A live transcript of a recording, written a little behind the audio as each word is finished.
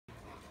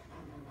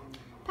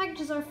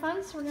packages are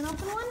fun, so we're gonna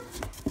open one.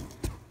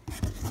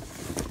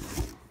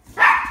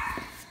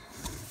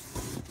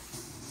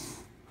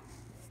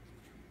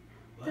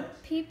 The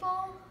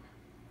people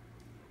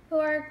who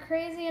are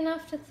crazy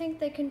enough to think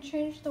they can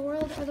change the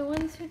world are the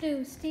ones who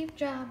do. Steve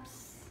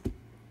Jobs.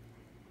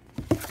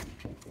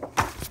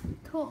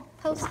 Cool.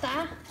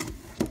 Poster.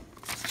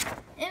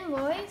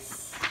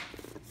 Invoice.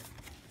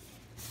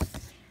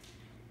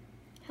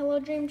 Hello,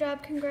 dream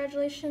job.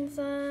 Congratulations.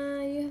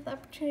 You have the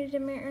opportunity to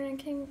earn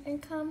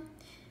income.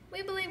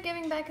 We believe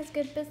giving back is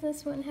good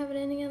business. Wouldn't have it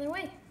any other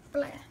way.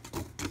 Blah.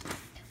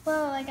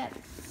 Well, I got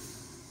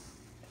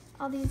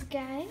all these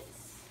guys.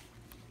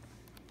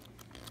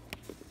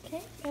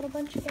 Okay, got a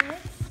bunch of guys.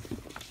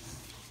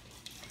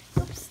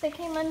 Oops, they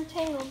came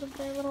untangled with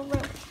their little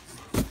rope.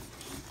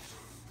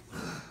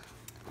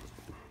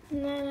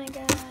 And then I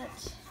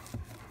got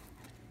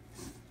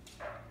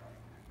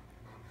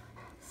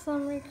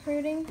some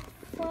recruiting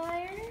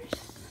flyers.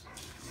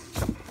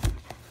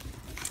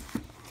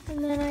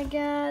 And then I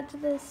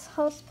got this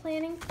house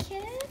planning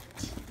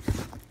kit.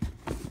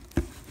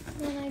 And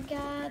then I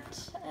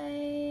got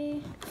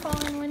a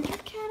fall and winter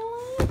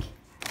catalog.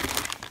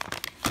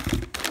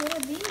 What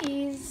are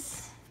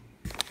these?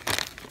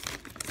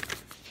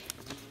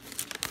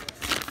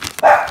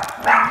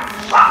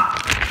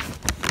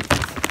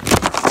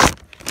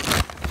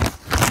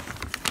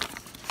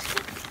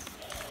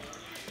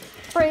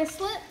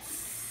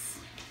 Bracelets.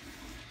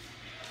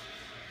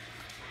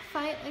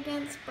 Fight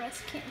against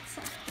breast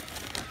cancer.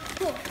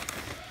 Cool.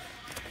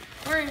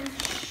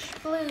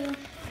 Orange, blue.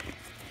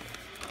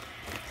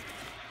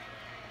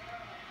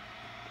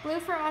 Blue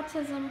for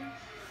autism.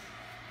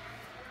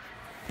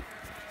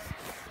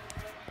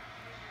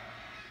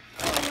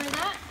 Over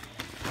that.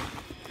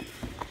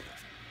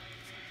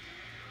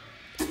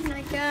 And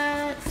I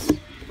got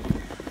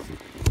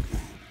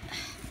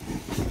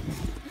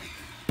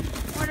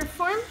order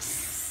forms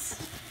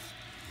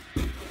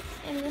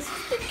and this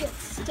good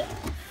stuff.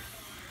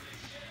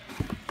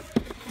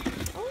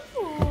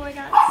 Oh, I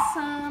got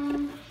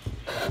some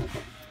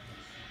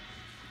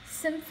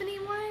symphony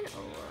wine.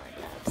 Oh,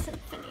 I got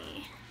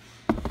symphony.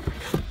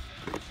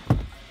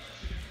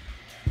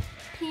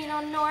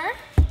 Pinot Noir.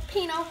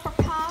 Pinot for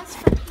pause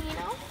for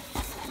Pinot.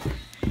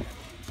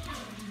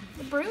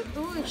 The Brut.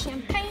 Ooh,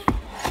 champagne.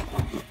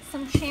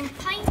 Some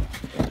champagne.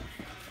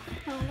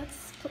 Oh,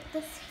 let's put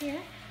this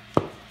here.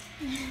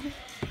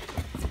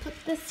 Let's put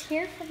this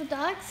here for the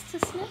dogs to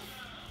sniff.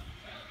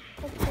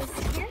 Put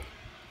this here.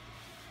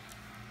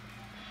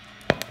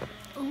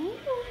 Ooh,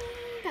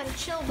 gotta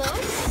chill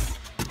those.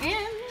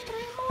 And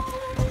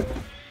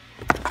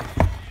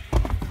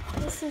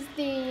this is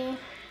the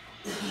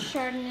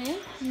Chardonnay.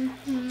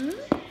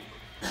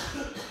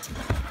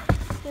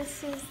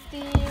 This is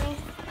the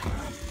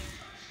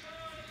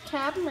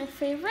Cab, my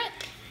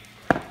favorite.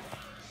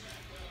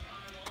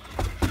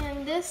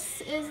 And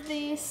this is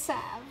the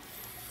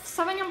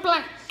Sauvignon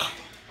Blanc.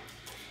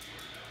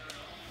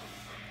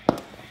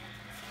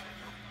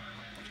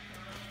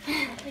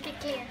 Make it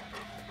clear.